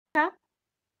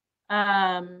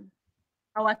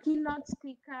Our keynote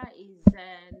speaker is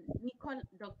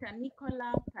Dr.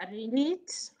 Nicola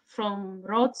Pallitt from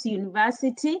Rhodes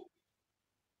University.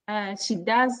 She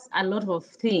does a lot of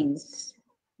things.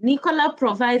 Nicola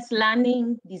provides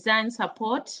learning design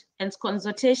support and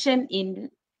consultation in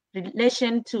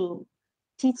relation to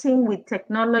teaching with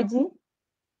technology,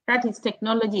 that is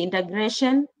technology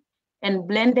integration and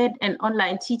blended and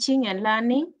online teaching and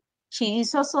learning. She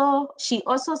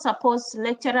also supports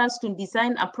lecturers to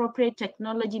design appropriate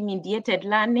technology-mediated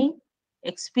learning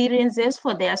experiences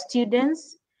for their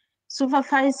students,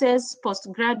 supervises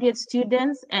postgraduate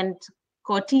students, and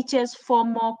co-teaches 4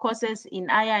 more courses in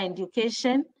higher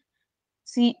education.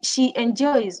 She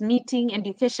enjoys meeting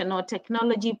educational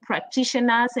technology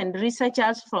practitioners and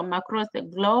researchers from across the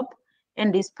globe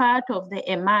and is part of the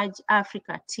Emerge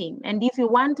Africa team. And if you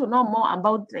want to know more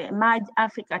about the Emerge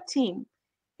Africa team,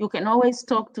 you can always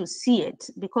talk to CPUT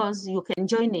because you can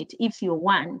join it if you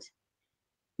want.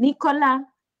 Nicola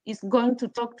is going to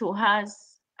talk to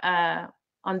us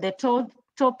on the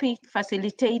topic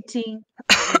facilitating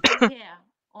care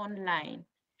online.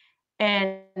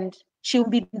 And she'll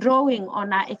be drawing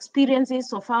on our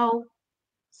experiences of how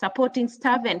supporting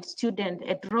staff and students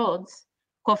at Rhodes,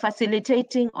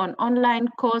 co-facilitating on online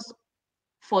course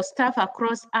for staff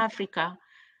across Africa,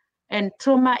 and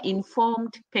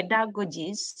trauma-informed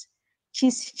pedagogies. She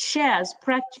shares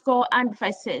practical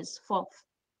advices for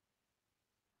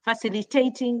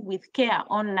facilitating with care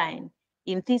online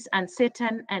in these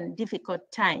uncertain and difficult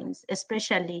times,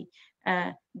 especially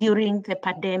during the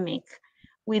pandemic.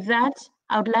 With that,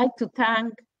 I would like to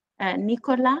thank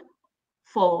Nicola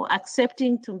for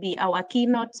accepting to be our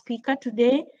keynote speaker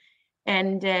today,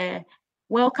 and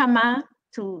welcome her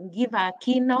to give our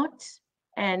keynote,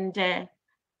 and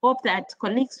hope that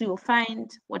colleagues will find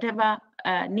whatever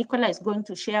Nicola is going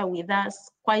to share with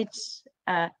us quite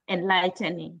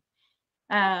enlightening.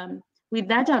 With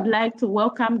that, I'd like to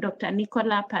welcome Dr.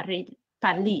 Nicola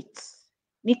Pallitt.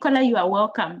 Nicola, you are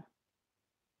welcome.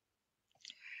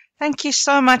 Thank you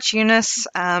so much, Eunice.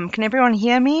 Can everyone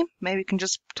hear me? Maybe you can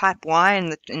just type Y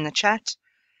in the chat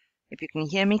if you can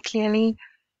hear me clearly.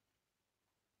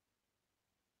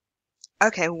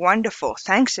 Okay, wonderful.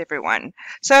 Thanks, everyone.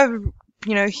 So,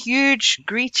 huge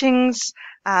greetings.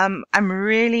 I'm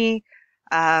really,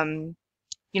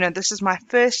 this is my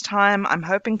first time. I'm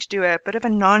hoping to do a bit of a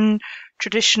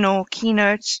non-traditional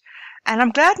keynote. And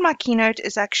I'm glad my keynote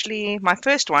is actually my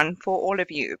first one for all of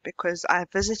you, because I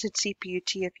visited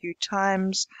CPUT a few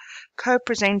times,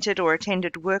 co-presented or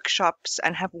attended workshops,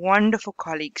 and have wonderful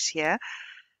colleagues here.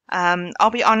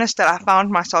 I'll be honest that I found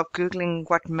myself Googling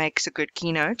what makes a good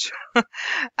keynote.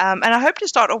 And I hope to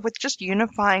start off with just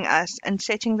unifying us and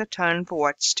setting the tone for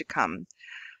what's to come.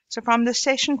 So from the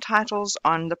session titles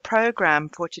on the program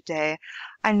for today,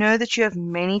 I know that you have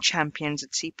many champions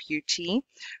at CPUT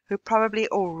who probably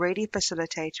already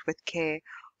facilitate with care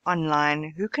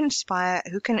online, who can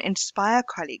inspire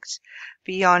colleagues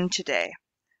beyond today.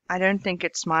 I don't think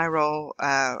it's my role.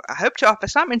 I hope to offer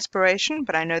some inspiration,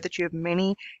 but I know that you have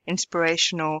many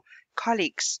inspirational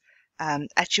colleagues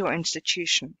at your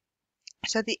institution.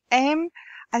 So the aim,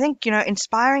 I think,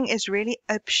 inspiring is really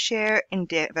a shared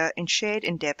endeavor.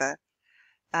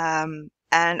 And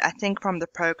I think from the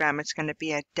program, it's going to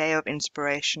be a day of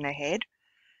inspiration ahead.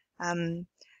 The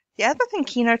other thing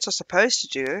keynotes are supposed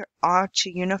to do are to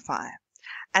unify.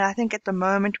 And I think at the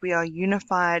moment we are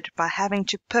unified by having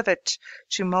to pivot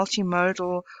to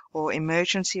multimodal or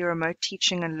emergency remote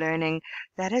teaching and learning.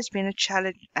 That has been a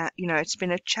challenge, it's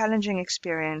been a challenging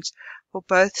experience for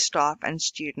both staff and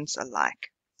students alike.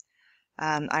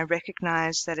 I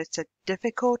recognize that it's a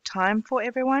difficult time for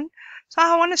everyone. So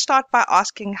I want to start by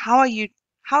asking, how are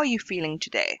you feeling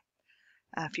today?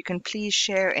 If you can please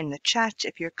share in the chat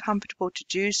if you're comfortable to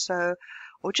do so,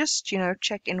 or just,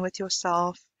 check in with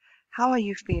yourself. How are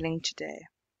you feeling today?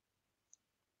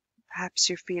 Perhaps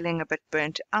you're feeling a bit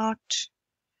burnt out,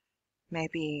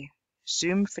 maybe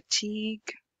Zoom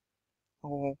fatigue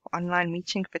or online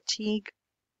meeting fatigue.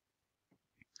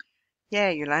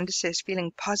 Yeah, Yolanda says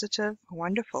feeling positive.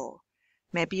 Wonderful.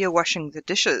 Maybe you're washing the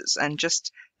dishes and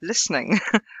just listening.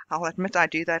 I'll admit I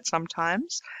do that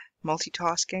sometimes,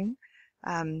 multitasking.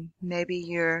 Maybe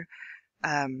you're,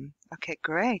 okay,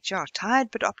 great. Yeah, tired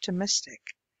but optimistic.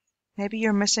 Maybe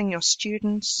you're missing your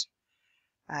students,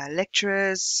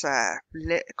 lecturers,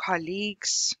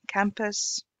 colleagues,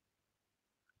 campus.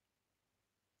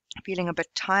 Feeling a bit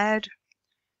tired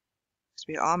because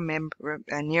we are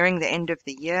nearing the end of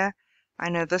the year. I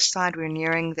know this side we're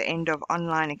nearing the end of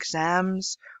online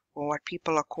exams, or what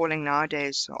people are calling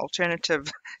nowadays alternative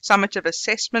summative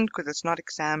assessment, because it's not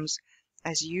exams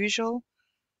as usual.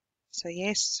 So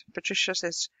yes, Patricia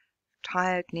says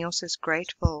tired, Neil says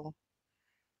grateful.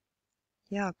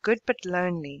 Yeah, good but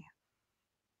lonely.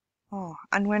 Oh,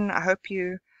 Anwen, I hope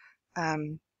you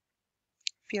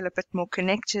feel a bit more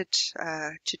connected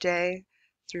today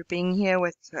through being here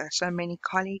with so many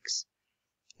colleagues.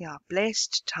 Yeah,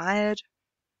 blessed, tired,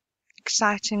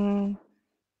 exciting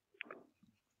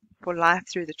for life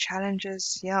through the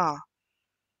challenges. Yeah.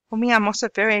 For me, I'm also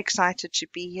very excited to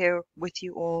be here with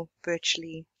you all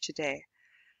virtually today.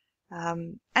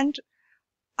 And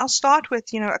I'll start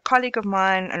with, a colleague of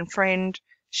mine and friend.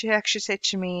 She actually said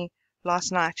to me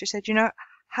last night, she said,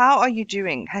 how are you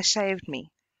doing has saved me.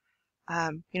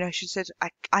 She said,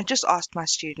 I just asked my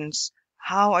students,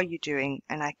 how are you doing?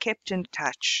 And I kept in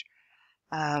touch.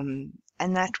 And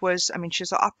that was,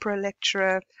 she's an opera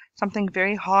lecturer, something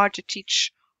very hard to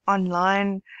teach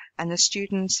online. And the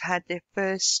students had their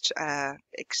first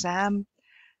exam.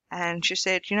 And she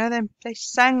said, they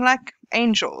sang like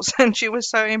angels. And she was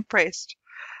so impressed.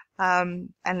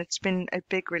 And it's been a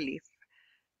big relief.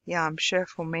 Yeah, I'm sure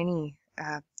for many,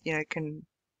 can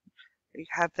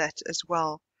have that as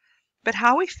well. But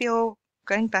how we feel,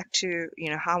 going back to,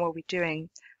 how are we doing,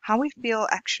 how we feel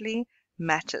actually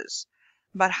matters.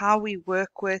 But how we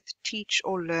work with, teach,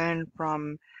 or learn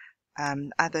from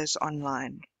others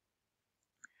online.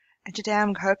 And today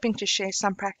I'm hoping to share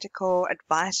some practical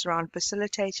advice around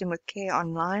facilitating with care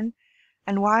online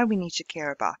and why we need to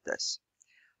care about this.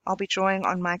 I'll be drawing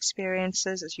on my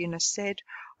experiences, as Eunice said,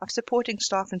 of supporting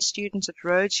staff and students at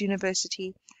Rhodes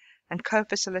University and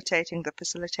co-facilitating the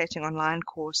Facilitating Online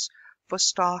course for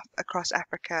staff across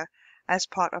Africa as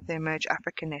part of the Emerge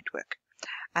Africa network.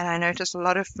 And I notice a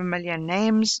lot of familiar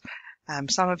names.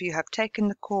 Some of you have taken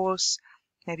the course.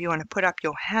 Maybe you want to put up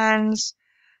your hands.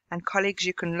 And colleagues,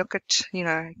 you can look at,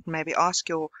 maybe ask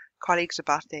your colleagues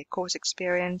about their course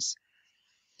experience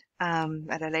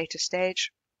at a later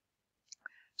stage.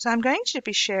 So I'm going to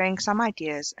be sharing some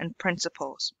ideas and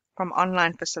principles from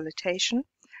online facilitation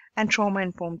and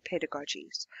trauma-informed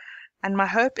pedagogies. And my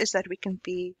hope is that we can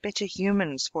be better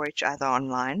humans for each other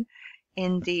online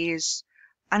in these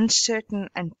uncertain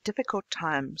and difficult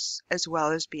times as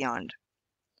well as beyond.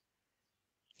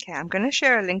 Okay, I'm going to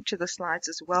share a link to the slides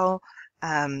as well.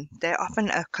 They're often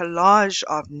a collage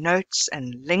of notes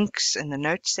and links in the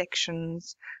notes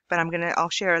sections, but I'll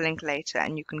share a link later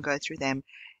and you can go through them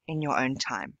in your own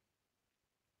time.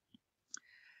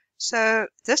 So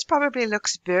this probably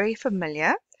looks very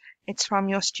familiar. It's from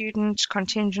your student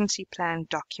contingency plan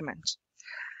document.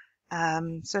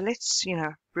 So let's,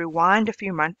 rewind a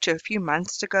few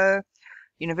months ago.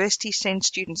 Universities sent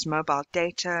students mobile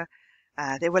data.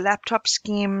 There were laptop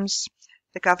schemes.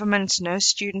 The government's no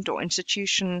student or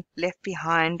institution left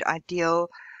behind ideal,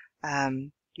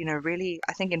 really,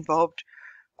 I think, involved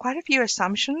quite a few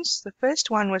assumptions. The first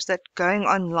one was that going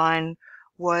online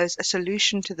was a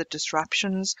solution to the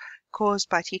disruptions caused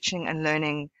by teaching and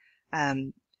learning,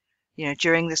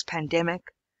 during this pandemic.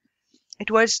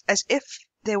 It was as if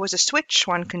there was a switch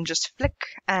one can just flick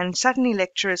and suddenly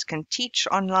lecturers can teach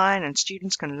online and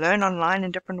students can learn online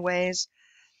in different ways,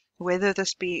 whether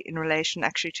this be in relation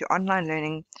actually to online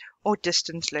learning or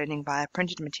distance learning via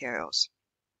printed materials.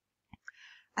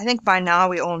 I think by now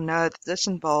we all know that this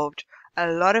involved a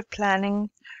lot of planning,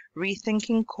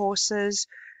 rethinking courses,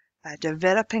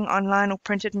 developing online or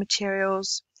printed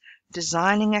materials,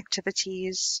 designing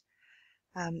activities,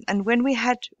 and when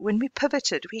we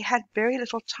pivoted, we had very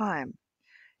little time.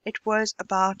 It was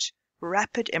about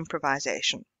rapid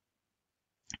improvisation.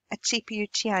 At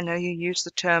CPUT, I know you use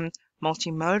the term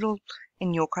multi-modal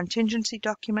in your contingency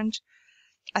document.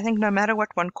 I think no matter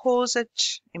what one calls it,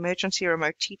 emergency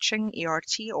remote teaching,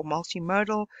 ERT, or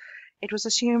multi-modal, it was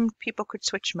assumed people could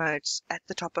switch modes at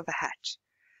the top of a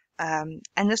hat.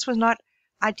 And this was not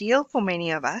ideal for many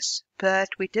of us, but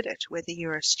we did it, whether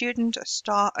you're a student,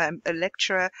 a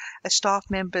lecturer, a staff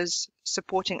members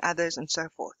supporting others, and so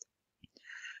forth.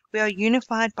 We are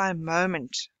unified by a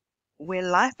moment where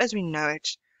life as we know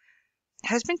it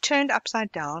has been turned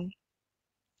upside down,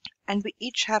 and we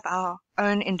each have our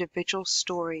own individual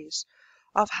stories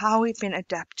of how we've been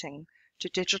adapting to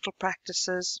digital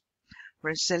practices,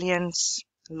 resilience,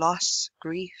 loss,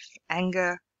 grief,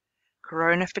 anger,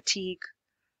 corona fatigue.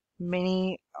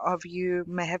 Many of you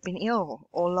may have been ill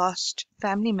or lost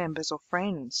family members or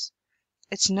friends.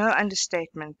 It's no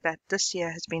understatement that this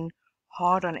year has been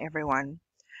hard on everyone,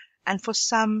 and for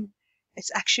some,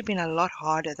 it's actually been a lot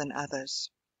harder than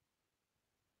others.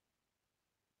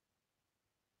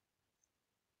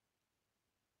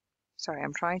 Sorry,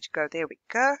 I'm trying to go. There we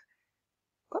go.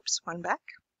 Whoops, one back.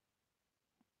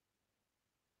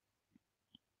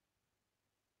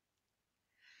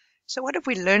 So what have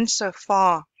we learned so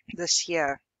far this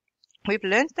year? We've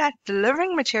learned that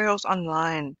delivering materials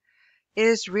online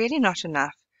is really not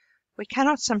enough. We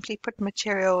cannot simply put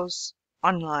materials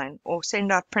online or send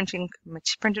out printed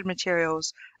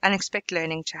materials and expect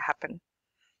learning to happen.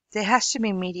 There has to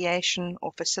be mediation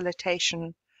or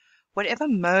facilitation, whatever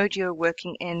mode you're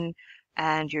working in,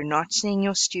 and you're not seeing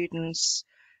your students.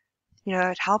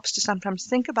 It helps to sometimes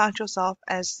think about yourself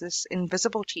as this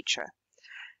invisible teacher.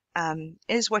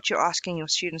 Is what you're asking your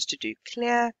students to do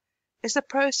clear? Is the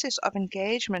process of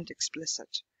engagement explicit?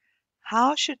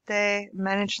 How should they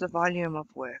manage the volume of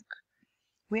work?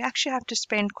 We actually have to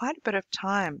spend quite a bit of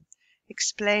time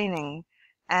explaining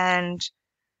and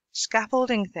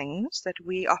scaffolding things that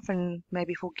we often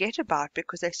maybe forget about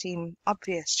because they seem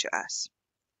obvious to us.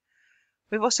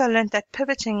 We've also learned that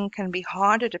pivoting can be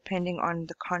harder depending on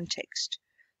the context.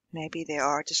 Maybe there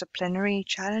are disciplinary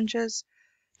challenges,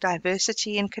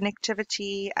 diversity in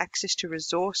connectivity, access to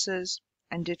resources,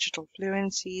 and digital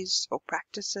fluencies or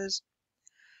practices.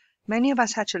 Many of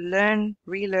us had to learn,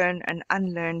 relearn, and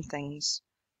unlearn things.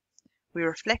 We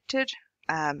reflected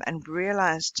and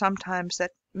realized sometimes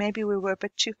that maybe we were a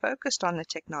bit too focused on the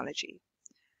technology.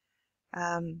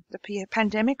 The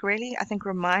pandemic really, I think,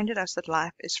 reminded us that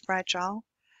life is fragile.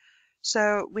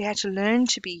 So we had to learn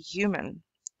to be human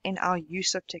in our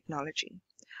use of technology,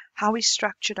 how we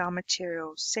structured our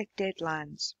materials, set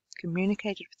deadlines,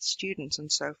 communicated with students,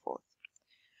 and so forth.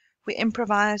 We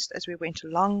improvised as we went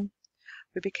along.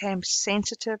 We became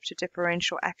sensitive to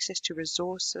differential access to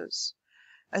resources,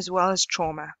 as well as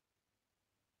trauma.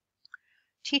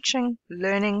 Teaching,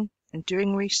 learning, and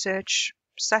doing research,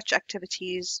 such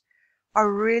activities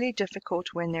are really difficult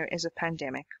when there is a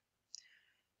pandemic.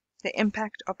 The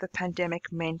impact of the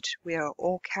pandemic meant we are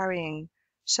all carrying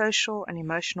social and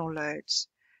emotional loads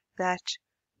that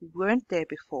weren't there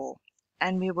before,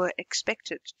 and we were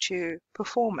expected to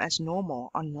perform as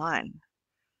normal online.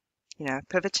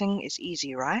 Pivoting is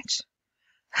easy, right?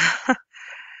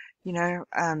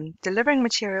 Delivering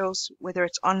materials, whether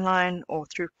it's online or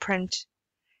through print,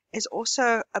 is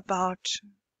also about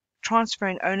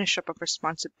transferring ownership of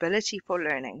responsibility for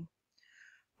learning.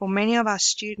 For many of our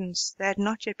students, they had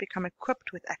not yet become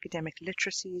equipped with academic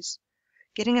literacies,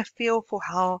 getting a feel for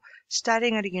how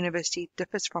studying at a university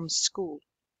differs from school.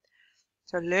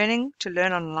 So learning to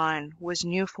learn online was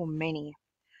new for many,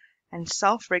 and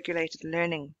self-regulated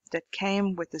learning that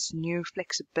came with this new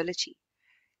flexibility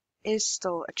is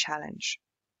still a challenge.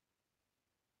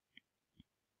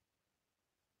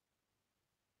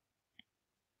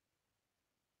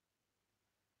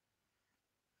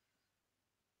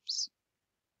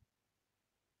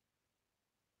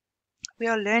 We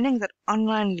are learning that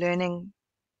online learning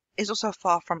is also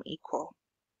far from equal.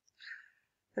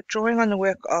 But drawing on the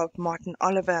work of Martin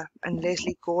Oliver and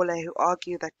Leslie Gourlay, who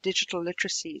argue that digital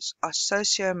literacies are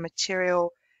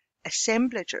socio-material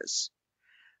assemblages,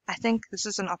 I think this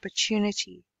is an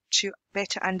opportunity to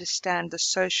better understand the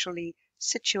socially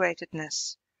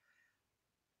situatedness,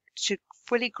 to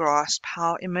fully grasp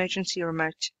how emergency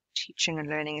remote teaching and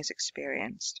learning is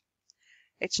experienced.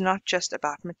 It's not just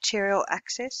about material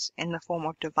access in the form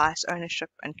of device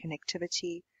ownership and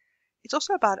connectivity. It's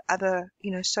also about other,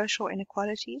 social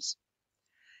inequalities.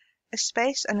 A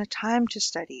space and a time to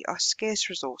study are scarce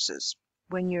resources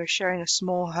when you're sharing a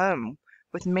small home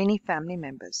with many family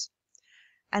members.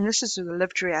 And this is the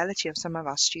lived reality of some of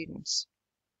our students.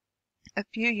 A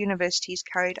few universities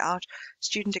carried out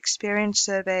student experience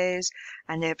surveys,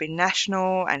 and there have been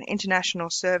national and international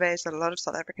surveys that a lot of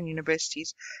South African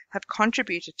universities have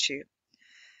contributed to.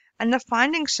 And the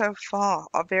findings so far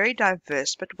are very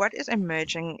diverse, but what is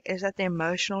emerging is that the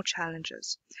emotional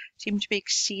challenges seem to be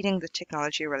exceeding the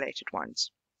technology-related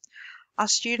ones. Our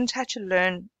students had to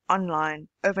learn online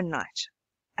overnight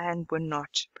and were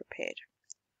not prepared.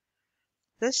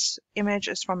 This image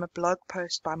is from a blog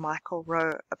post by Michael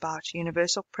Rowe about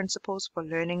universal principles for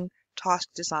learning task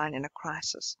design in a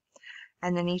crisis,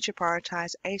 and the need to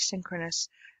prioritize asynchronous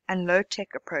and low-tech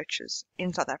approaches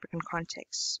in South African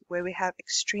contexts where we have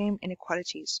extreme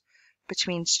inequalities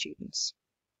between students.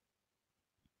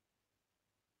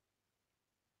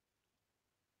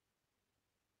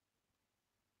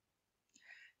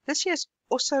 This year has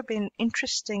also been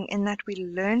interesting in that we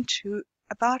learned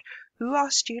about who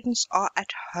our students are at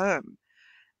home,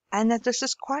 and that this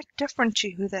is quite different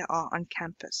to who they are on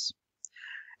campus.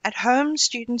 At home,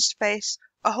 students face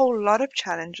a whole lot of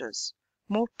challenges.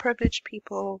 More privileged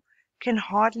people can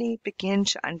hardly begin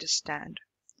to understand.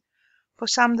 For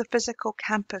some, the physical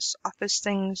campus offers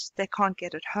things they can't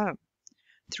get at home.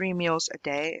 3 meals a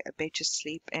day, a bed to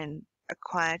sleep in, a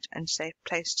quiet and safe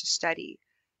place to study,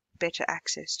 better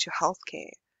access to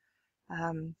healthcare,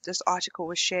 This article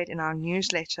was shared in our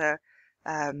newsletter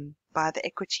by the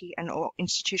Equity and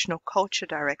Institutional Culture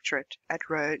Directorate at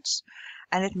Rhodes,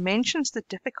 and it mentions the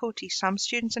difficulty some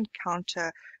students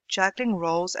encounter juggling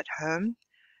roles at home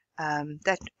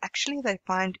that actually they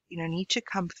find need to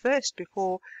come first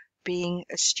before being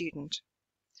a student.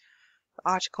 The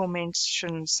article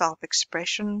mentions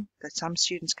self-expression, that some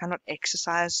students cannot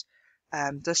exercise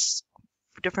this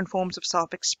different forms of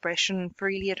self-expression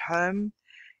freely at home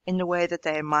in the way that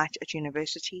they might at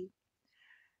university.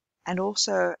 And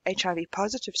also HIV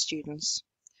positive students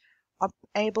are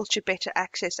able to better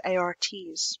access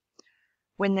ARTs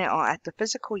when they are at the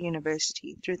physical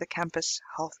university through the campus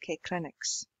healthcare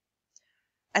clinics.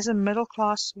 As a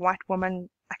middle-class white woman,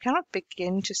 I cannot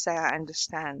begin to say I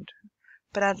understand,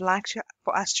 but I'd like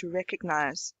for us to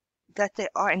recognize that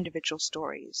there are individual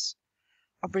stories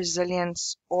of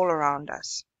resilience all around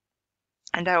us.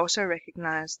 And I also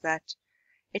recognize that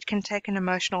it can take an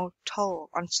emotional toll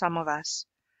on some of us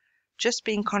just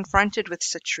being confronted with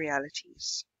such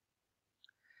realities.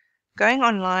 Going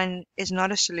online is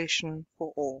not a solution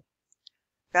for all.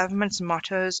 Government's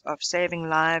mottos of saving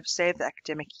lives, save the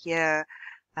academic year,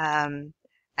 and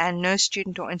no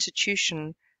student or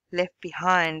institution left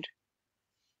behind,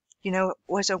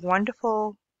 was a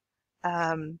wonderful,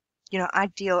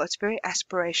 ideal. It's very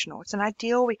aspirational. It's an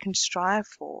ideal we can strive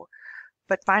for.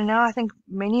 But by now, I think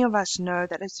many of us know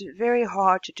that it's very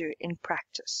hard to do in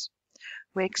practice,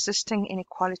 where existing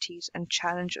inequalities and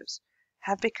challenges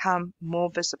have become more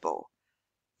visible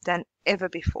than ever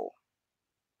before.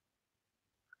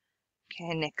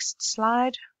 Okay, next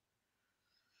slide.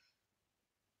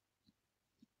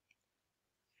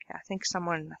 Okay, I think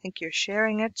you're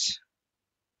sharing it.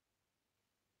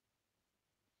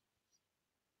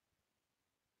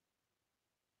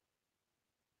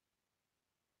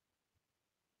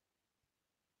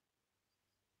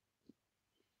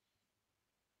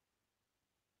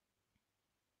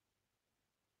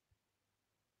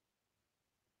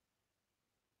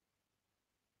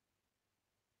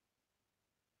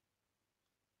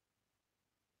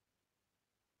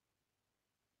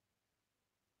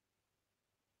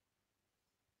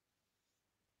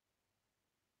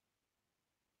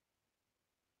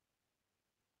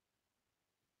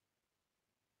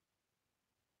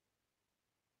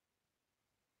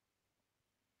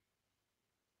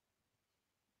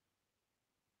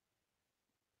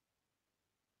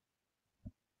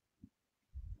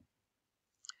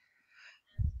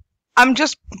 I'm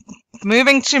just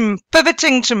pivoting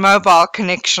to mobile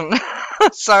connection.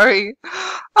 Sorry.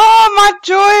 Oh, my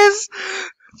joys.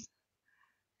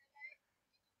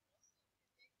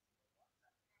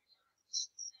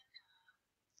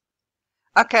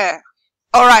 Okay.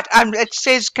 All right. It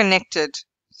says connected.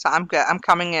 So I'm good. I'm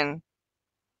coming in.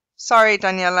 Sorry,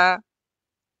 Daniela.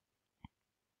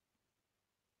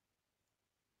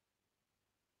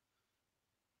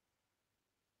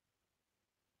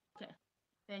 Okay,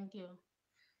 thank you.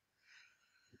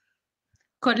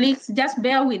 Colleagues, just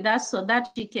bear with us so that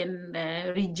we can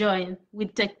rejoin.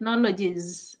 With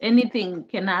technologies, anything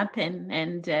can happen.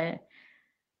 And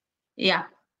yeah,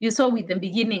 you saw with the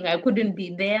beginning, I couldn't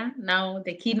be there. Now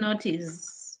the keynote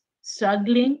is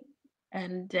struggling,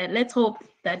 and let's hope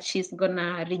that she's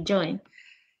gonna rejoin.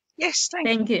 Yes,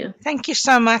 Thank you. Thank you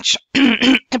so much.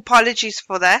 Apologies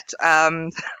for that.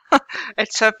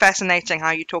 It's so fascinating how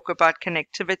you talk about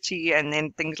connectivity and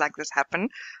then things like this happen.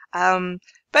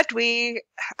 But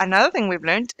another thing we've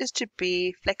learned is to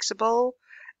be flexible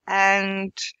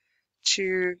and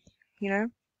to,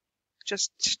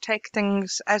 just take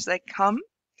things as they come.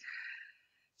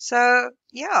 So,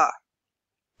 yeah.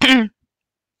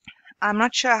 I'm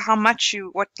not sure how much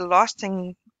what the last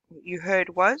thing you heard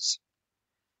was.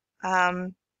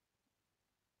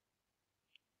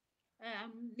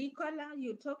 Nicola,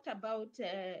 you talked about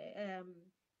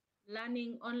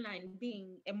learning online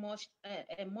being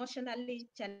emotionally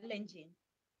challenging.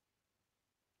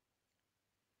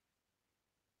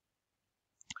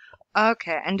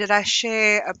 Okay, and did I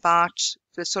share about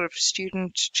the sort of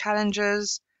student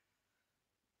challenges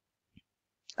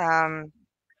and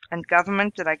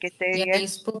government? Did I get there Yeah, yet? you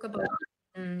spoke about,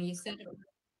 you said,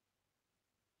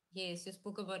 yes, you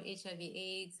spoke about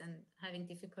HIV/AIDS and having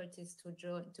difficulties to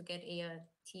get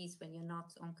ARTs when you're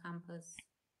not on campus.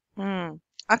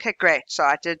 Okay, great. So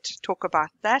I did talk about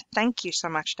that. Thank you so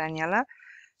much, Daniela.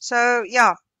 So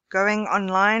yeah, going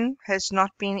online has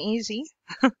not been easy,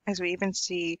 as we even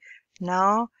see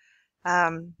now.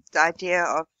 The idea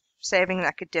of saving the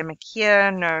academic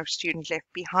year, no student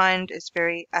left behind, is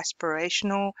very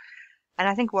aspirational. And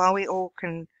I think while we all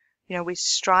can, we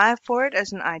strive for it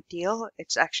as an ideal.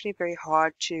 It's actually very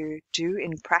hard to do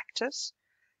in practice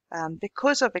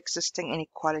because of existing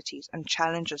inequalities and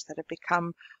challenges that have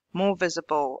become more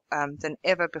visible than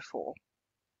ever before.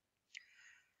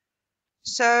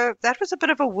 So that was a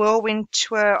bit of a whirlwind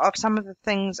tour of some of the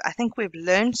things I think we've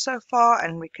learned so far,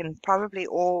 and we can probably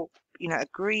all,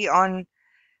 agree on,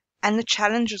 and the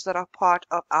challenges that are part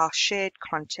of our shared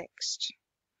context.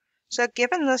 So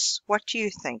given this, what do you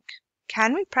think?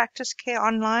 Can we practice care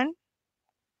online?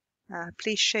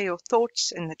 Please share your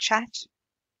thoughts in the chat.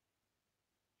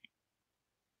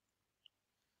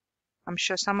 I'm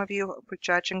sure some of you,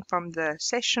 judging from the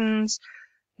sessions,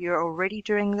 you're already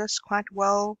doing this quite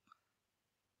well.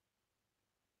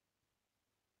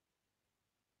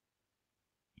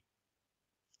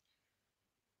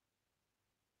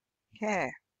 Okay,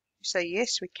 you say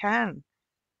yes, we can.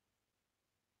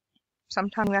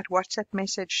 Sometimes that WhatsApp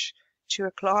message to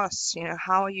a class,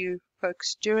 how are you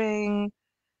folks doing?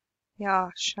 Yeah,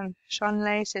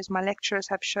 Shanley says, my lecturers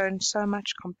have shown so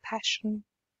much compassion.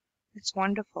 It's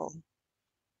wonderful.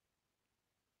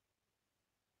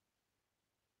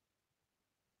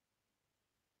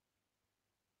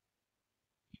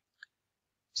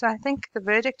 So I think the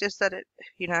verdict is that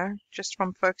just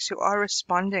from folks who are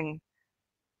responding,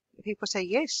 people say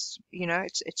yes,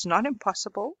 it's not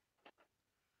impossible.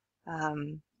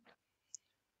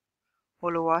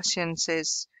 Oluwasian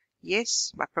says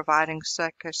yes, by providing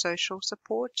psychosocial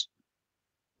support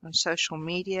on social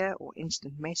media or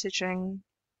instant messaging.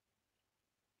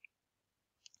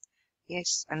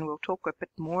 Yes, and we'll talk a bit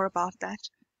more about that.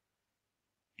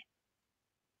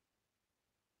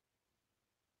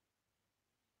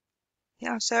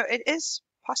 Yeah, so it is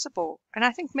possible. And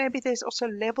I think maybe there's also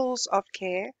levels of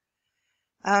care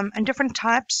and different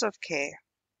types of care.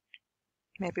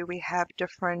 Maybe we have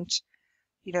different,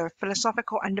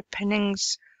 philosophical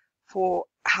underpinnings for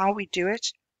how we do it.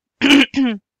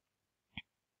 And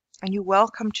you're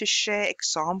welcome to share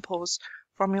examples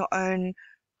from your own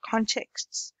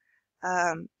contexts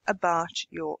about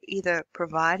your either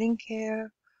providing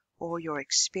care or your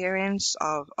experience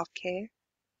of care.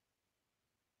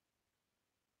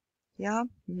 Yeah,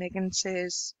 Megan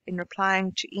says, in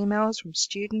replying to emails from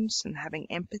students and having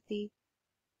empathy.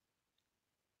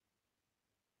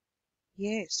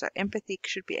 Yeah, so empathy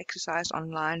should be exercised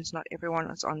online. Not everyone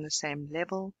is on the same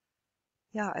level.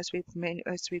 Yeah, as we've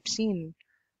seen,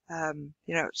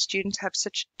 students have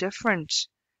such different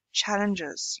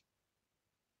challenges.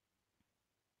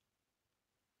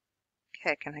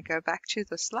 Okay, can I go back to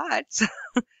the slides?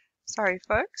 Sorry,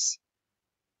 folks.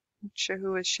 Not sure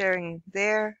who was sharing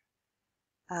there.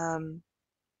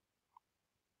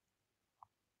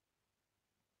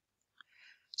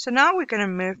 So now we're going to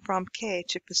move from care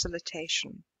to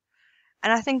facilitation.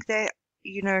 And I think that,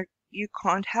 you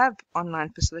can't have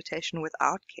online facilitation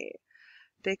without care,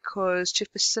 because to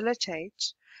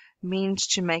facilitate means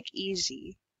to make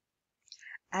easy.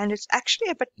 And it's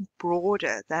actually a bit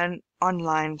broader than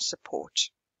online support.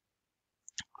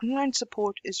 Online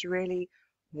support is really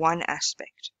one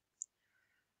aspect.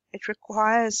 It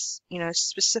requires,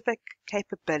 specific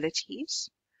capabilities.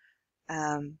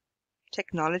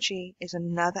 Technology is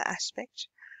another aspect.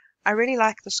 I really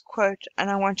like this quote, and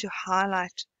I want to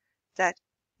highlight that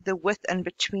the with and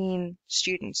between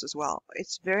students as well.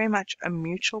 It's very much a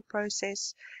mutual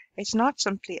process. It's not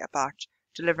simply about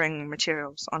delivering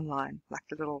materials online, like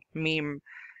the little meme.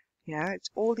 It's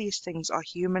all these things are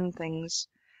human things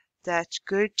that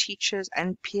good teachers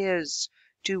and peers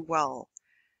do well.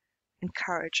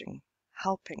 Encouraging,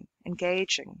 helping,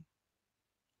 engaging.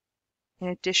 In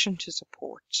addition to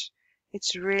support,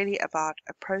 it's really about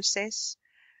a process,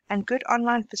 and good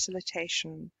online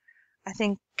facilitation, I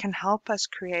think, can help us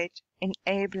create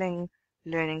enabling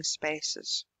learning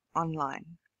spaces online.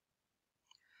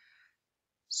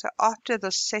 So after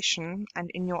this session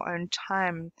and in your own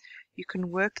time, you can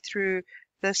work through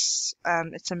this.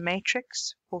 It's a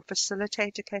matrix for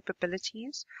facilitator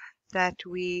capabilities that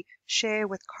we share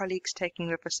with colleagues taking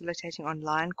the Facilitating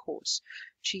Online course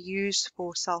to use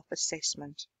for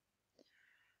self-assessment.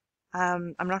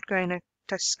 I'm not going to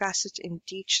discuss it in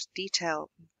detail,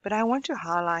 but I want to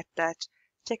highlight that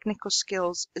technical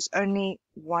skills is only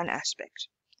one aspect.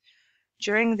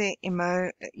 During the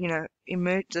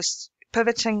this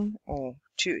pivoting or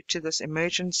to this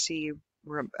emergency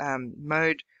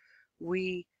mode,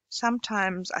 we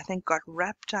sometimes, I think, got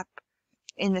wrapped up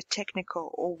in the technical,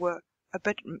 or were a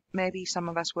bit, maybe some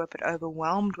of us were a bit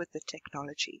overwhelmed with the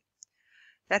technology,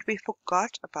 that we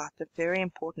forgot about the very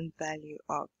important value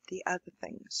of the other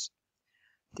things,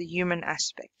 the human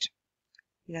aspect.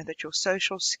 That your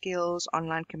social skills,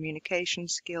 online communication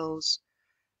skills,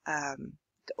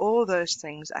 all those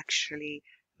things actually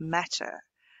matter,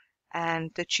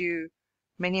 and that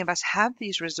many of us have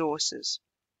these resources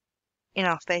in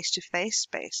our face-to-face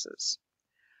spaces,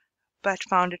 but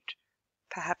found it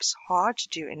perhaps hard to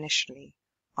do initially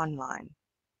online.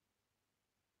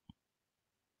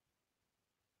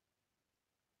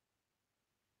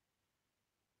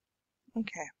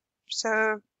 Okay,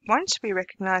 so once we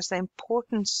recognize the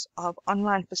importance of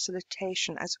online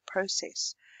facilitation as a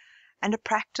process and a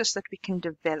practice that we can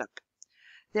develop,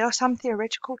 there are some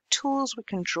theoretical tools we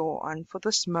can draw on for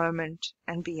this moment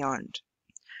and beyond.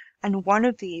 And one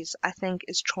of these, I think,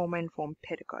 is trauma-informed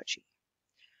pedagogy.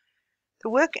 The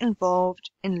work involved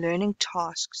in learning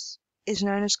tasks is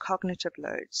known as cognitive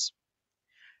loads.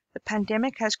 The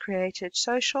pandemic has created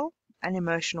social and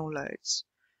emotional loads,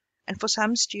 and for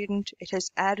some students it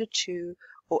has added to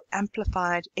or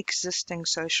amplified existing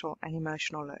social and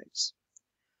emotional loads.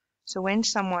 So when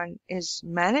someone is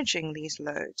managing these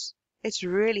loads, it's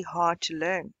really hard to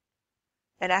learn.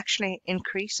 It actually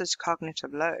increases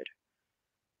cognitive load.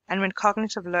 And when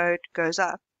cognitive load goes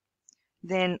up,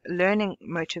 then learning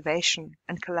motivation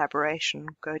and collaboration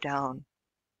go down.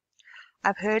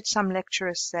 I've heard some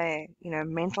lecturers say,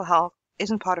 mental health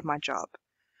isn't part of my job.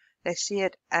 They see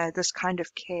it as this kind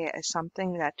of care as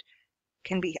something that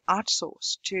can be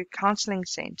outsourced to counseling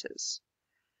centers.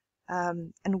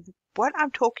 And what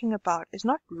I'm talking about is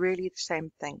not really the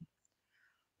same thing.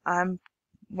 I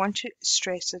want to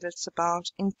stress that it's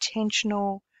about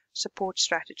intentional support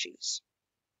strategies.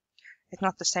 It's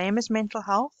not the same as mental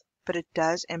health, but it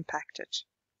does impact it.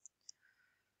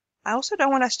 I also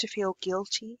don't want us to feel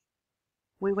guilty.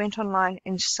 We went online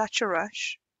in such a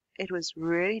rush. It was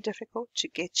really difficult to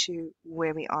get to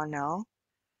where we are now.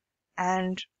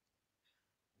 And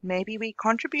maybe we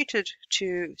contributed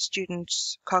to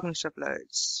students' cognitive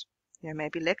loads.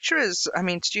 Maybe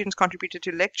students contributed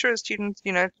to lecturers, students,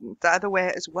 the other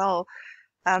way as well.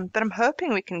 But I'm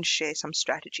hoping we can share some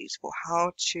strategies for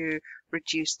how to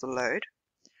reduce the load.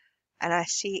 And I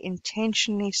see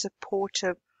intentionally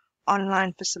supportive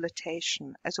online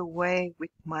facilitation as a way we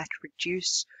might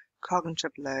reduce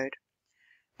cognitive load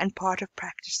and part of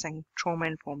practicing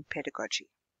trauma-informed pedagogy.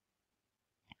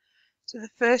 So the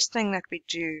first thing that we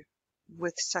do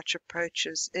with such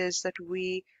approaches is that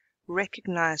we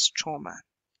recognize trauma,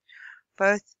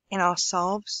 both in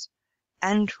ourselves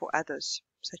and for others,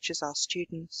 such as our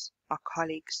students, our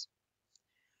colleagues,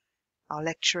 our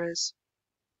lecturers.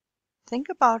 Think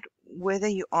about whether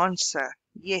you answer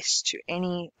yes to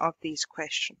any of these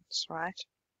questions, right?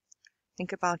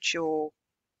 Think about your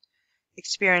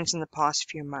experience in the past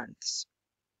few months.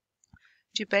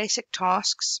 Do basic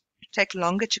tasks take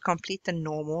longer to complete than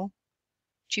normal?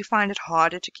 Do you find it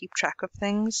harder to keep track of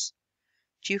things?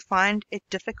 Do you find it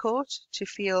difficult to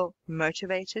feel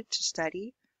motivated to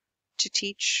study, to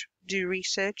teach, do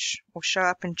research, or show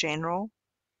up in general?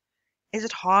 Is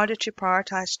it harder to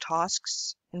prioritize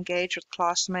tasks, engage with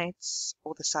classmates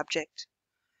or the subject,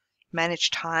 manage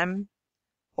time,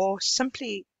 or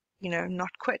simply,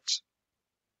 not quit?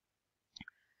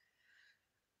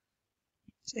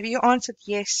 So if you answered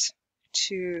yes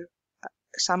to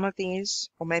some of these,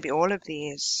 or maybe all of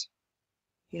these,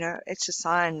 it's a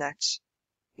sign that,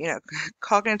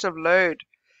 cognitive load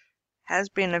has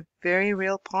been a very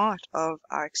real part of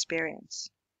our experience.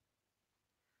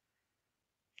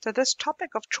 So this topic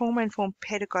of trauma-informed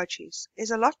pedagogies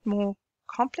is a lot more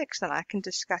complex than I can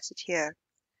discuss it here.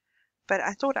 But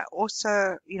I thought I also,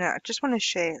 I just want to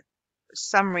share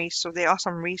there are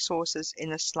some resources in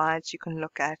the slides you can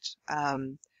look at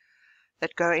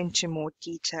that go into more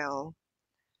detail.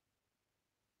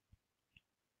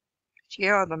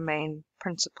 Here are the main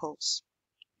principles.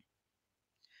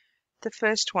 The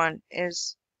first one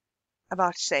is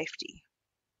about safety.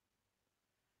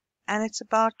 And it's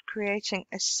about creating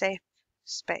a safe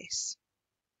space,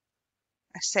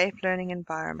 a safe learning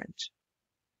environment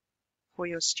for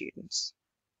your students.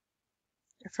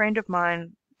 A friend of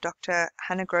mine, Dr.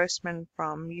 Hannah Grossman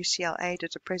from UCLA,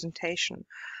 did a presentation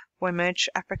for Emerge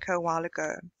Africa a while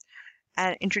ago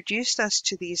and introduced us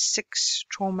to these 6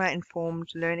 trauma-informed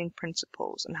learning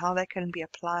principles and how they can be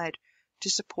applied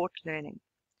to support learning.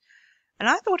 And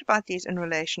I thought about these in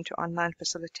relation to online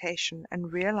facilitation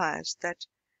and realized that,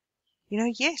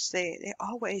 yes, there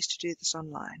are ways to do this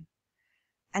online.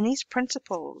 And these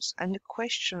principles and the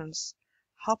questions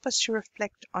help us to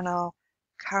reflect on our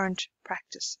current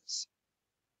practices.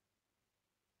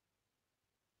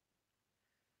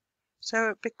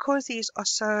 So because these are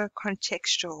so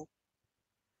contextual,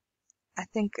 I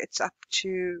think it's up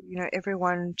to,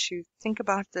 everyone to think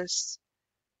about this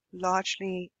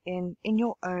largely in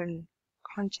your own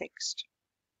context.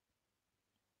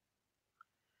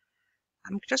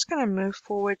 I'm just going to move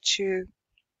forward to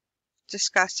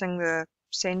discussing the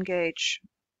Cengage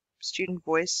Student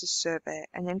Voices survey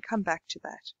and then come back to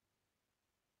that.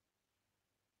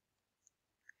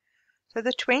 So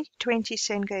the 2020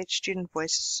 Cengage Student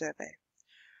Voices survey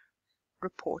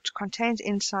report contains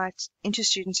insights into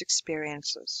students'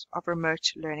 experiences of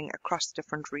remote learning across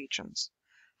different regions,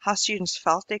 how students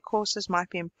felt their courses might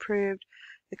be improved,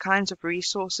 the kinds of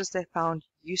resources they found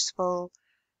useful.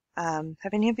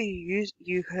 Have any of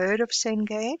you heard of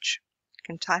Cengage? You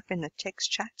can type in the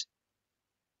text chat.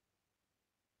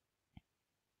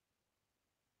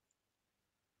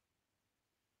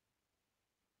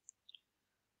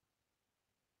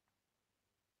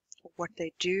 What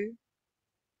they do.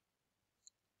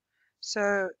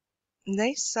 So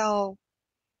they sell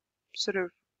sort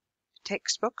of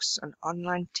textbooks and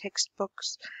online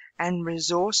textbooks and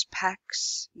resource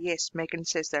packs. Yes, Megan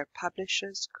says they're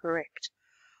publishers. Correct.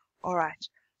 All right.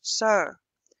 So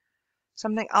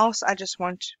something else I just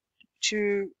want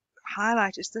to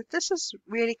highlight is that this is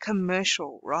really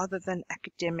commercial rather than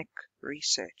academic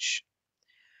research.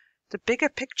 The bigger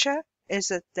picture is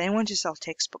that they want to sell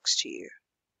textbooks to you.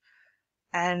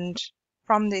 And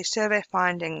from their survey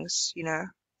findings,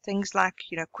 things like,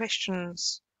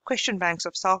 question banks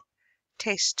of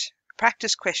self-test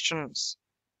practice questions,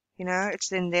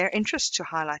 it's in their interest to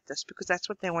highlight this because that's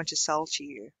what they want to sell to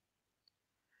you.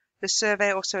 The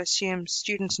survey also assumes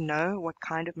students know what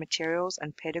kind of materials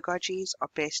and pedagogies are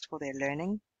best for their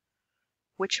learning,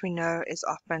 which we know is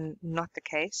often not the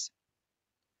case.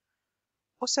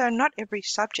 Also, not every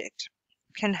subject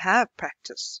can have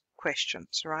practice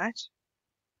questions, right?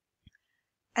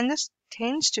 And this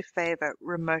tends to favor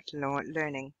remote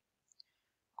learning.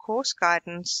 Course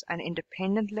guidance and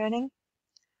independent learning,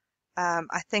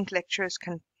 I think lecturers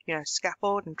can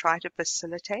scaffold and try to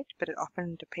facilitate, but it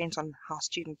often depends on how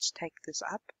students take this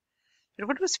up. But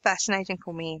what was fascinating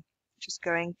for me, just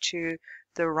going to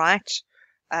the right,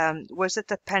 was that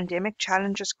the pandemic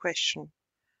challenges question.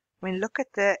 When look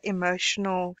at the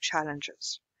emotional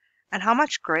challenges and how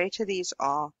much greater these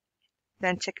are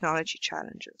than technology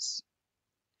challenges.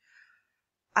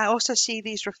 I also see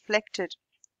these reflected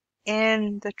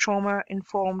in the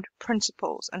trauma-informed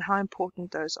principles and how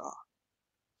important those are.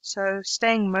 So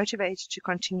staying motivated to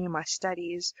continue my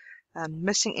studies,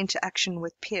 missing interaction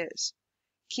with peers,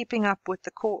 keeping up with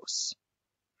the course,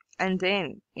 and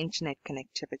then internet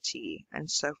connectivity and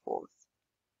so forth.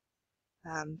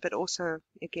 But also,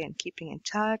 again, keeping in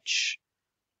touch.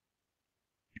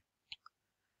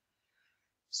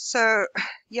 So,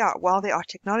 yeah, while there are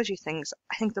technology things,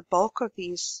 I think the bulk of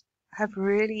these are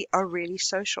really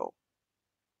social.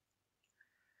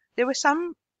 There were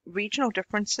some regional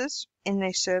differences in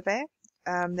their survey.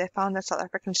 They found that South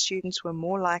African students were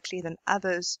more likely than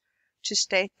others to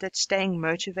state that staying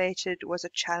motivated was a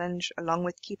challenge along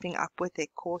with keeping up with their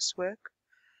coursework.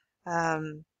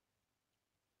 And,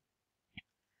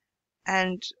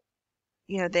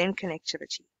 then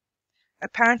connectivity.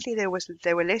 Apparently they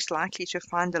were less likely to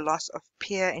find the loss of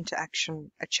peer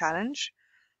interaction a challenge.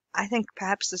 I think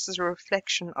perhaps this is a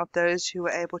reflection of those who were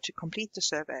able to complete the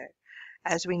survey,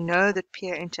 as we know that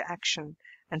peer interaction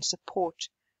and support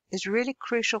is really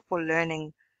crucial for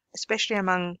learning, especially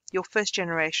among your first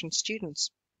generation students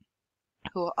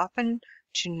who are often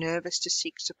too nervous to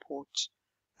seek support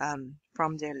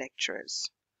from their lecturers.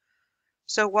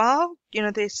 So while,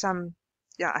 there's some,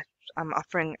 I'm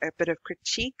offering a bit of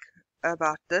critique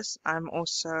about this, I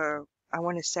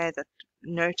want to say that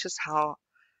notice how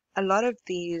a lot of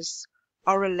these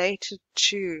are related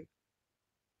to,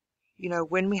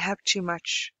 when we have too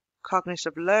much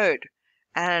cognitive load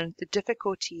and the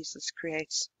difficulties this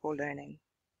creates for learning.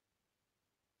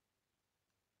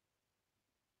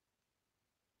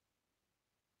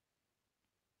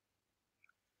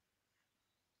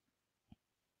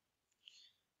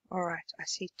 All right, I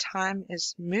see time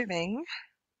is moving.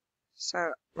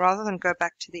 So rather than go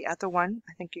back to the other one,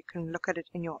 I think you can look at it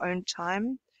in your own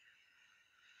time.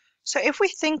 So if we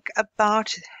think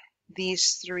about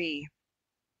these three,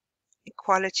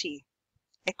 equality,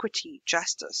 equity,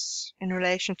 justice, in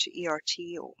relation to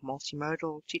ERT or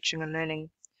multimodal teaching and learning,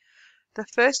 the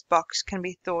first box can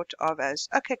be thought of as,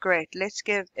 okay, great, let's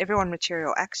give everyone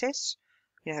material access,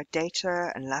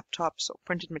 data and laptops or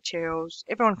printed materials,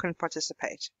 everyone can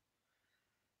participate.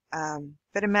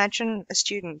 But imagine a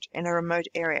student in a remote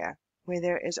area where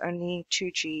there is only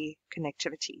 2G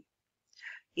connectivity.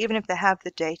 Even if they have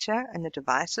the data and the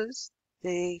devices,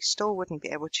 they still wouldn't be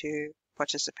able to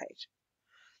participate.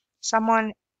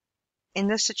 Someone in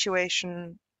this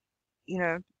situation,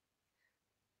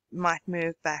 might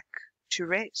move back to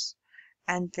res,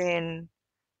 and then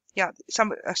Yeah, so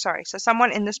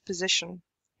someone in this position,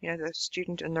 the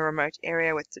student in the remote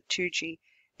area with the 2G,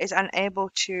 is unable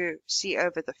to see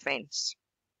over the fence.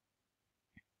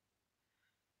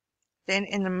 Then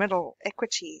in the middle,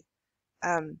 equity,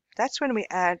 that's when we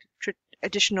add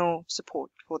additional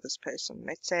support for this person.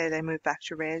 Let's say they move back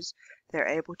to res, they're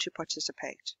able to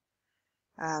participate.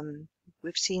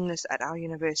 We've seen this at our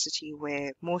university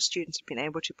where more students have been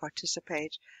able to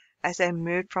participate as they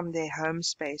moved from their home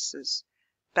spaces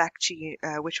back to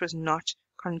which was not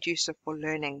conducive for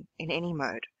learning in any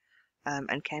mode,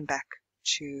 and came back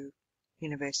to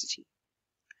university.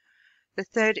 The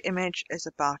third image is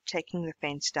about taking the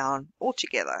fence down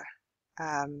altogether.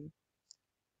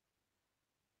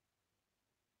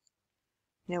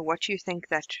 What do you think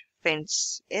that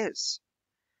fence is?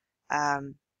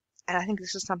 And I think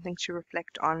this is something to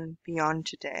reflect on beyond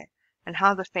today, and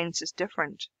how the fence is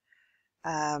different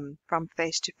from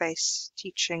face-to-face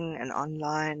teaching and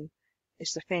online.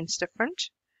 Is the fence different?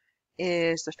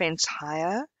 Is the fence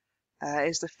higher?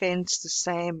 Is the fence the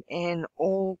same in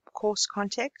all course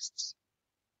contexts?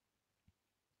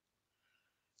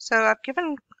 So I've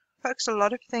given folks a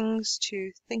lot of things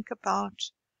to think about,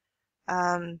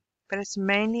 but it's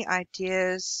mainly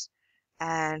ideas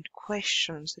and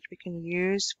questions that we can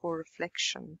use for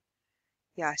reflection.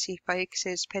 Yeah, I see Faik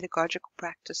says pedagogical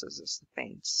practices is the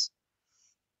fence.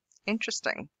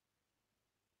 Interesting.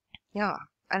 Yeah,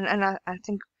 and I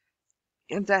think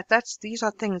these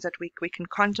are things that we can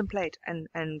contemplate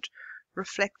and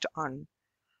reflect on,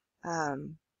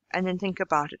 and then think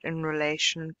about it in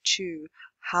relation to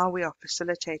how we are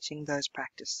facilitating those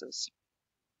practices.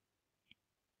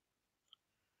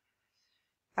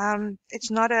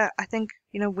 It's not I think,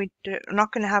 we're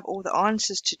not going to have all the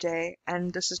answers today,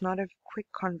 and this is not a quick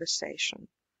conversation.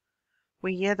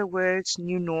 We hear the words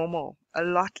new normal a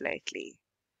lot lately.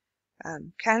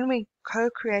 Can we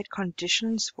co-create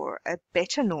conditions for a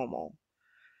better normal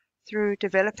through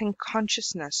developing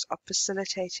consciousness of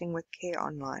facilitating with care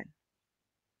online?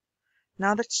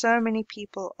 Now that so many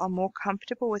people are more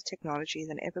comfortable with technology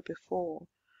than ever before,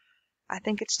 I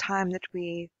think it's time that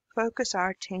we focus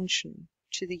our attention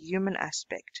to the human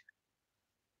aspect.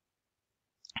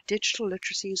 Digital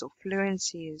literacies or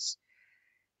fluencies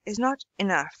is not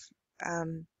enough.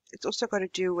 It's also got to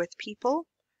do with people,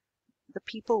 the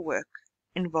people work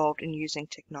involved in using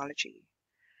technology.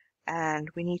 And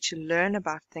we need to learn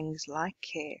about things like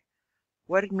care,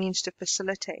 what it means to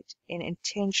facilitate in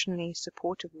intentionally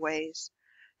supportive ways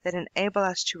that enable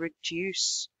us to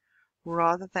reduce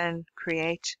rather than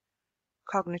create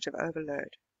cognitive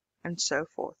overload, and so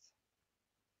forth.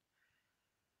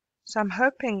 So I'm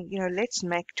hoping, let's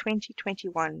make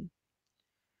 2021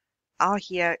 our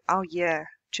year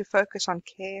to focus on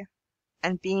care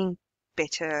and being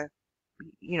better,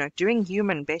 doing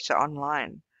human better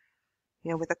online,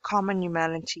 with a common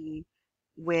humanity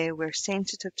where we're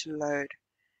sensitive to load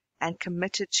and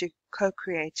committed to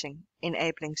co-creating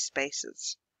enabling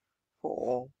spaces for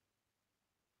all.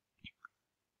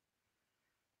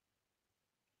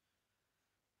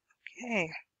 Okay,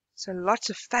 so lots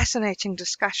of fascinating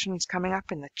discussions coming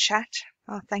up in the chat.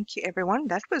 Oh, thank you, everyone.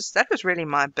 That was really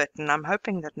my bit, and I'm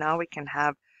hoping that now we can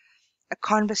have a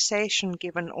conversation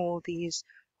given all these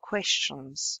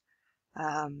questions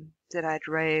that I'd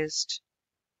raised.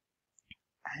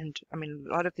 And I mean,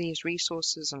 a lot of these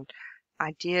resources and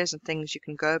ideas and things you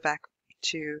can go back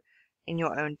to in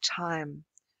your own time.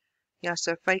 Yeah,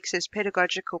 so Fake says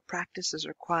pedagogical practices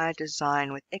require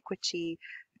design with equality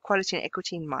and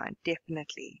equity in mind,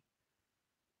 definitely.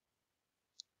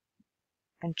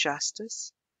 And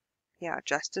justice. Yeah,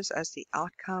 justice as the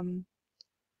outcome.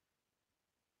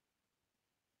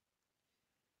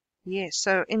 Yes,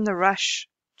 so in the rush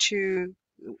to,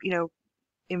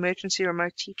 emergency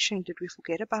remote teaching, did we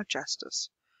forget about justice?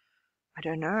 I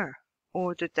don't know.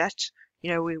 Or did that,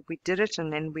 we did it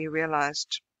and then we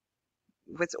realized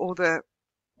with all the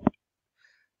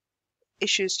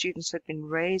issues students have been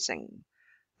raising,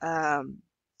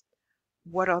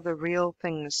 what are the real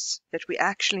things that we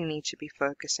actually need to be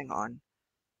focusing on?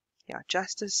 Yeah,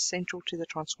 justice central to the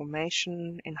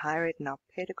transformation in higher ed and our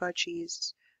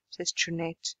pedagogies, says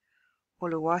Trunette.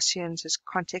 Oluwasian says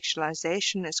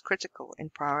contextualization is critical in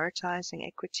prioritizing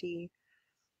equity,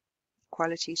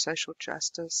 equality, social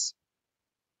justice.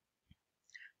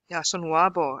 Yeah,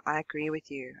 Sonwabo, I agree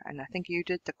with you, and I think you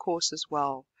did the course as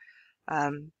well.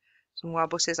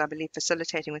 Sonwabo says, I believe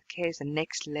facilitating with care is the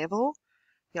next level.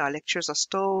 Yeah, lecturers are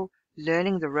still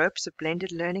learning the ropes of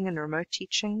blended learning and remote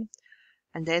teaching,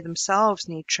 and they themselves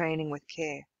need training with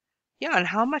care. Yeah, and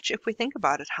how much, if we think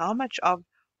about it, how much of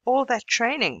all that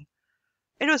training,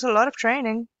 it was a lot of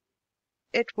training,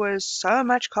 it was so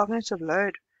much cognitive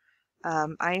load.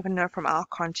 I even know from our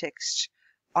context,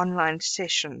 online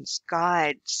sessions,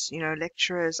 guides,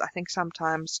 lecturers, I think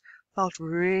sometimes felt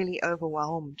really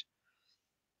overwhelmed.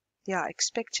 Yeah,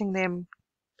 expecting them,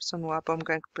 Sonwabo,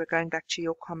 we're going back to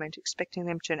your comment, expecting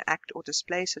them to enact or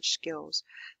display such skills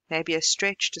may be a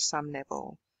stretch to some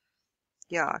level.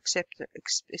 Yeah,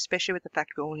 especially with the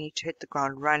fact we all need to hit the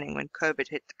ground running when COVID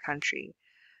hit the country.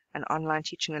 And online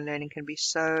teaching and learning can be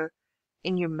so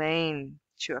inhumane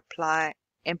to apply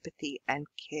empathy and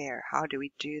care. How do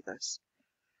we do this?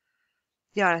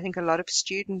 Yeah, I think a lot of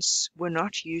students were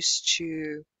not used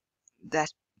to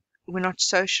that, were not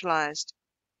socialized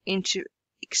into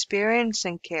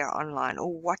experiencing care online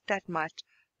or what that might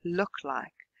look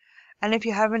like. And if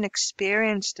you haven't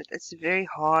experienced it, it's very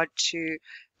hard to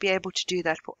be able to do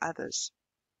that for others.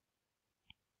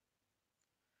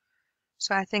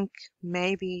 So I think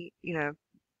maybe,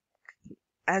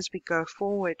 as we go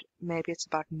forward, maybe it's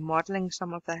about modeling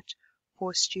some of that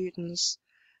for students,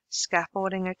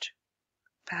 scaffolding it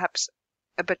perhaps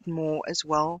a bit more as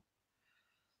well.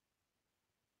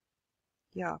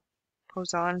 Yeah,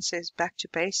 Pozan says back to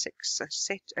basics,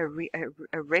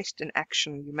 a rest in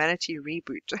action, humanity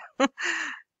reboot.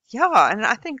 Yeah, and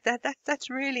I think that's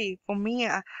really, for me,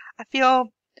 I feel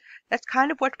that's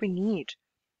kind of what we need.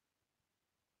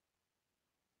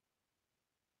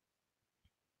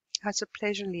 It's a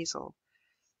pleasure, Liesel.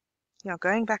 Yeah,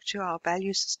 going back to our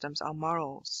value systems, our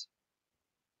morals.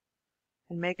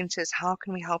 And Megan says, how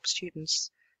can we help students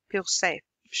feel safe,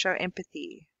 show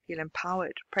empathy, feel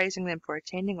empowered, praising them for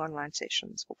attending online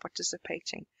sessions, for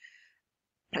participating,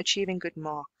 achieving good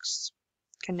marks,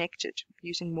 connected,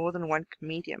 using more than one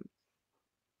medium.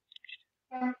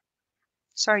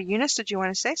 Sorry, Eunice, did you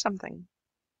want to say something?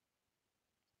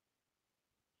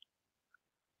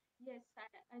 Yes,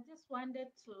 I just wanted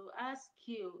to ask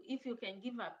you if you can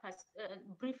give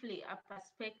briefly a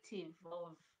perspective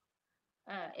of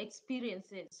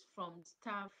experiences from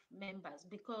staff members,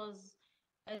 because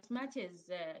as much as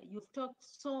you've talked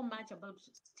so much about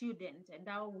students and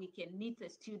how we can meet the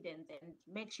students and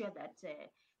make sure that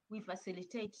we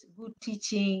facilitate good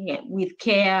teaching with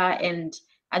care and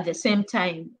at the same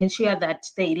time ensure that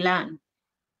they learn.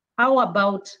 How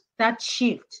about that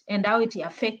shift and how it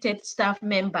affected staff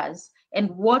members,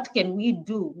 and what can we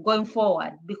do going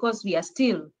forward because we are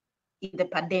still in the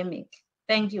pandemic?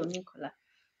 Thank you, Nicola.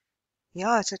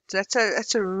 Yeah,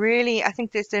 that's a really, I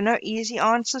think there are no easy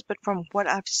answers, but from what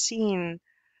I've seen,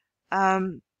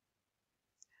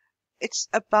 it's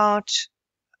about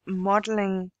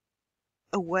modeling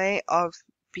a way of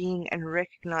being and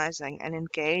recognizing and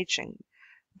engaging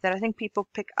that I think people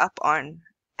pick up on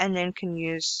and then can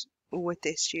use with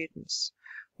their students,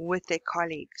 with their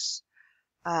colleagues.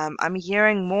 I'm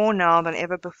hearing more now than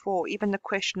ever before, even the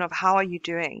question of how are you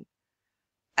doing?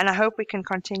 And I hope we can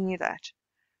continue that.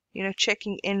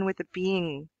 Checking in with the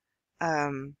being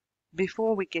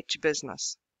before we get to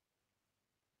business.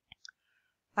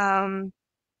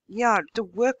 Yeah, the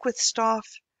work with staff.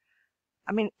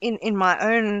 I mean, in my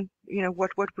own,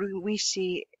 what we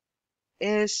see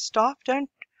is staff don't.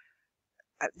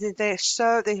 There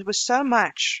was so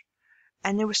much,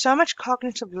 and there was so much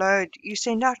cognitive load. You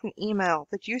send out an email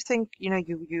that you think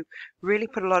you really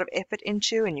put a lot of effort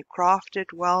into, and you craft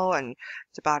it well, and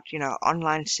it's about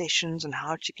online sessions and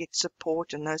how to get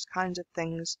support and those kinds of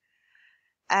things,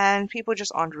 and people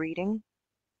just aren't reading,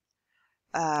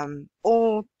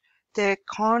 or they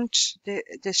can't.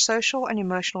 The social and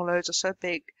emotional loads are so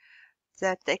big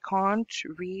that they can't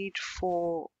read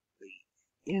for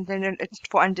it's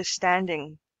for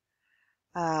understanding,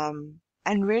 and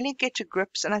really get to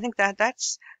grips. And I think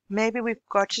that's maybe we've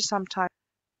got to sometimes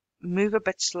move a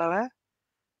bit slower,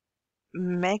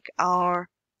 make our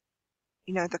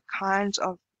the kinds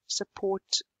of support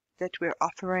that we're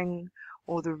offering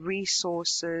or the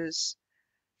resources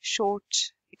short,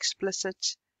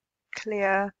 explicit,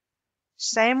 clear.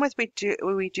 Same with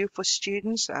what we do for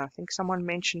students. I think someone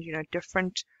mentioned,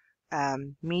 different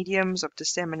mediums of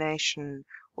dissemination,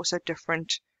 also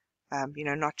different,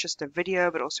 not just a video,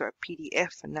 but also a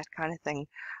PDF and that kind of thing.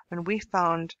 And we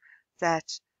found that,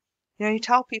 you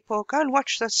tell people, go and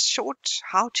watch this short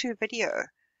how-to video.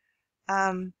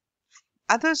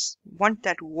 Others want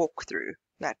that walkthrough,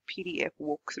 that PDF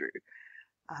walkthrough.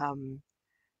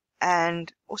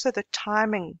 And also the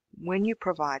timing when you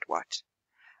provide what.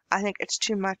 I think it's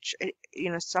too much,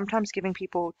 sometimes giving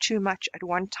people too much at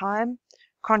one time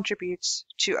contributes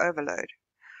to overload.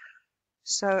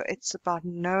 So it's about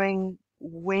knowing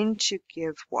when to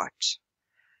give what.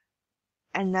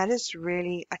 And that is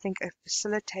really, I think, a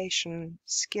facilitation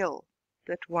skill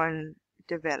that one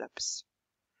develops.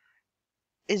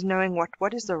 is knowing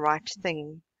what is the right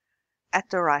thing at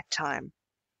the right time.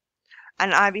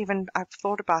 And I've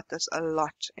thought about this a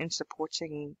lot in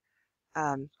supporting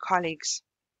colleagues,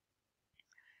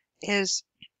 is,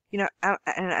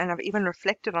 and I've even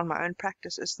reflected on my own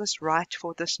practice. Is this right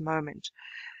for this moment?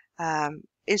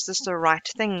 Is this the right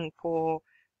thing for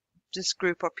this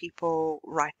group of people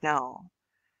right now?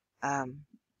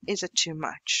 Is it too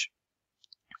much?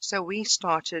 So we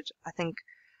started, I think,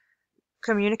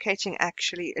 communicating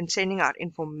actually and sending out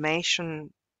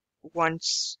information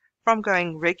from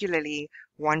going regularly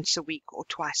once a week or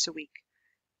twice a week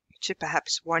to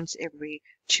perhaps once every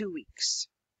 2 weeks,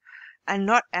 and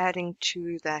not adding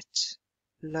to that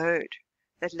load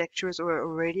that lecturers were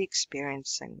already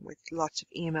experiencing with lots of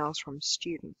emails from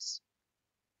students.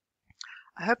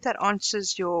 I hope that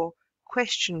answers your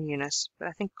question, Eunice, but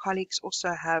I think colleagues also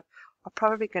are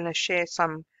probably going to share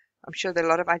some. I'm sure there are a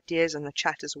lot of ideas in the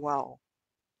chat as well.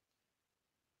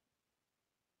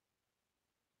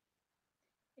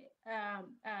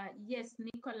 Yes,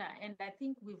 Nicola, and I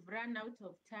think we've run out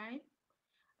of time.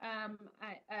 I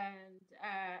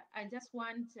just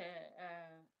want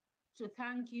to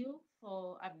thank you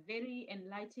for a very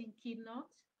enlightening keynote.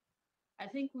 I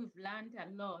think we've learned a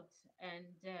lot,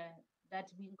 and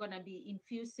that we're going to be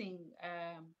infusing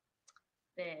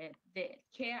the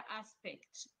care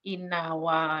aspect in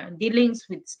our dealings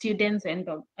with students and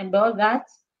all that.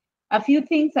 A few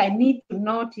things I need to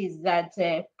note is that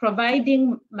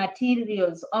providing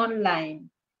materials online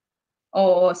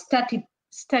or study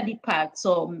packs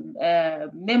or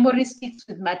memory sticks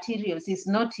with materials is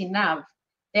not enough.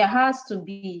 There has to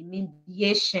be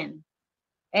mediation.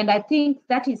 And I think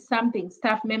that is something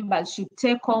staff members should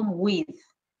take home with.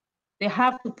 They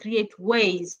have to create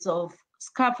ways of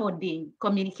scaffolding,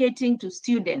 communicating to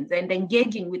students and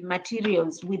engaging with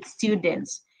materials with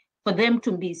students for them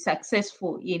to be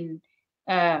successful in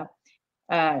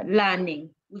learning.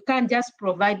 We can't just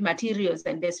provide materials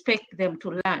and expect them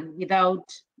to learn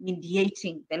without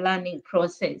mediating the learning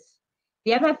process.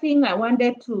 The other thing I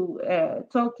wanted to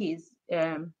talk is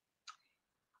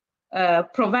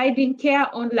providing care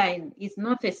online is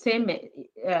not the same.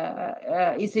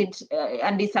 Is it?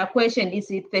 And it's a question: is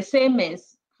it the same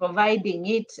as providing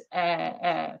it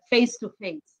face to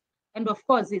face? And of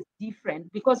course, it's different,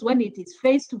 because when it is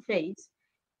face to face,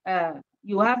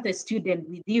 you have the student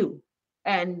with you,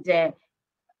 and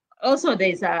also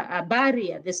there's a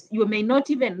barrier. You may not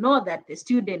even know that the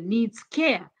student needs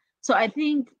care. So I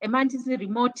think emergency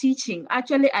remote teaching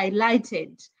actually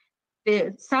highlighted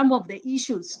some of the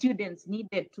issues students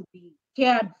needed to be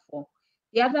cared for.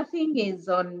 The other thing is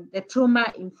on the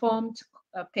trauma-informed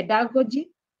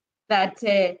pedagogy, that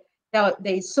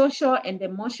the social and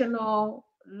emotional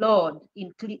load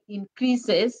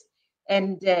increases,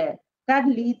 and that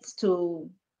leads to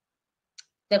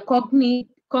the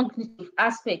cognitive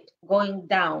aspect going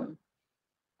down.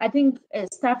 I think as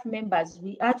staff members,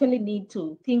 we actually need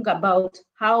to think about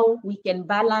how we can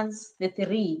balance the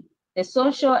three: the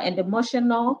social and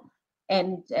emotional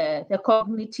and the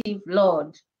cognitive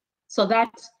load, so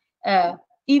that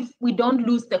if we don't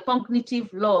lose the cognitive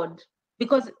load,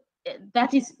 because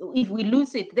that is, if we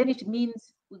lose it, then it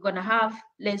means we're going to have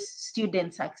less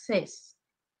student success.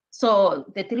 So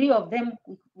the three of them,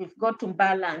 we've got to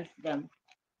balance them.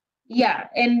 Yeah,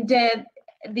 and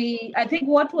I think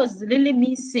what was really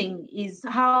missing is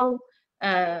how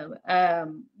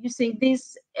using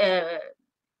this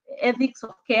ethics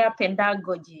of care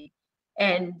pedagogy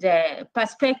and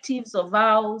perspectives of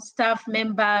how staff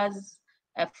members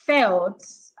felt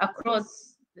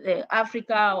across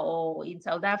Africa or in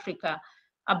South Africa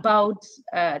about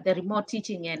the remote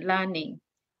teaching and learning.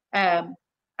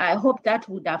 I hope that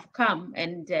would have come,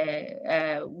 and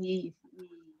we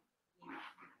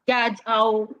judge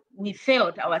how we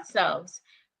felt ourselves.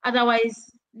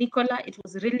 Otherwise, Nicola, it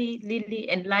was really, really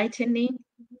enlightening.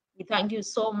 We thank you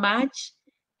so much.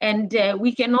 And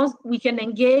we can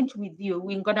engage with you.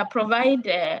 We're gonna provide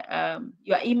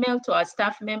your email to our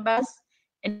staff members.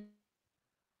 And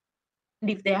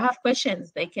if they have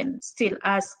questions, they can still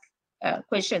ask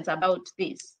questions about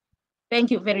this. Thank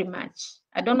you very much.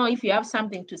 I don't know if you have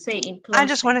something to say in closing. I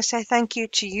just want to say thank you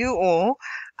to you all,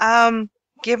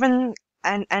 given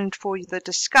and for the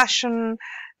discussion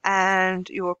and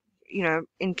your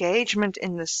engagement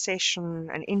in this session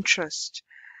and interest.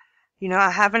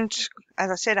 I haven't, as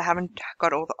I said, I haven't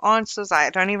got all the answers. I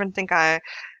don't even think I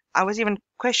was even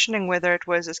questioning whether it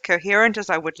was as coherent as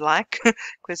I would like,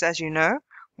 because as you know,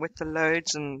 with the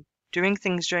loads and doing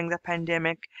things during the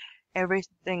pandemic,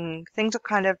 things are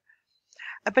kind of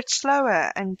a bit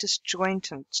slower and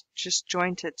disjointed.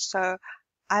 So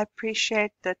I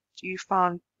appreciate that you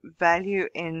found value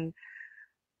in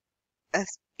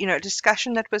a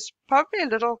discussion that was probably a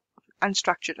little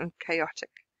unstructured and chaotic.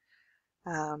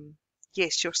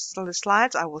 Yes, the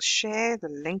slides, I will share the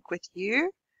link with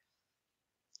you.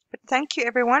 But thank you,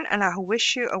 everyone, and I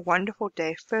wish you a wonderful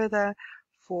day further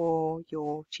for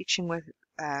your Teaching with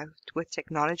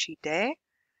Technology Day.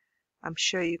 I'm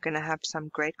sure you're going to have some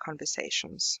great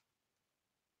conversations.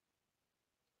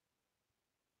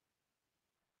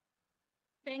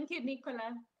 Thank you,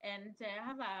 Nicola, and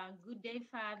have a good day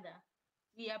further.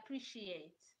 We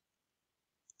appreciate.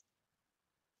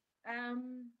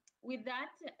 With that,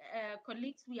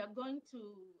 colleagues, we are going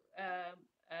to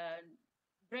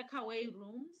breakaway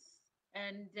rooms,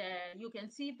 and you can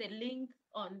see the link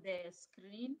on the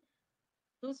screen.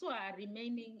 Those who are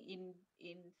remaining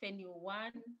in venue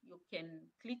 1, you can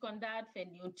click on that.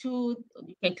 Venue 2,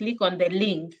 you can click on the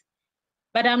link.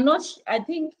 But I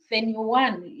think venue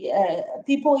 1,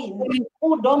 people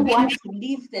who don't want to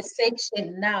leave the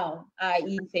section now are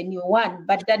in venue 1.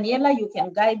 But Daniela, you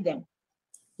can guide them.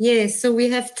 Yes, so we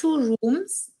have 2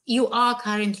 rooms. You are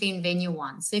currently in venue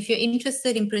 1. So if you're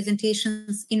interested in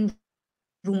presentations in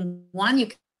room 1, you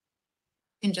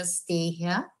can just stay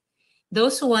here.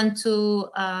 Those who want to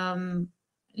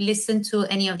listen to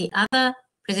any of the other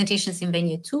presentations in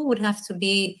venue 2 would have to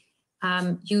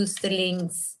use the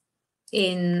links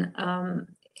in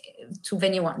to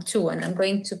venue 1 too, and I'm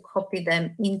going to copy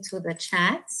them into the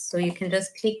chat. So you can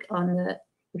just click on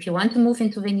if you want to move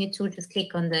into venue 2, just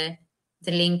click on the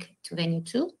link to venue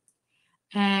 2.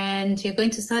 And you're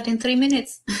going to start in 3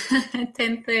 minutes,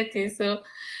 10:30. So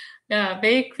yeah,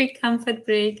 very quick comfort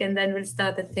break, and then we'll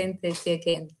start at 10:30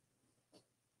 again.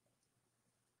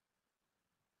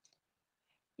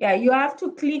 Yeah, you have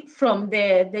to click from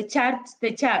the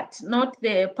chat, not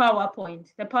the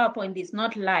PowerPoint. The PowerPoint is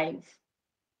not live,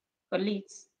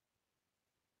 colleagues.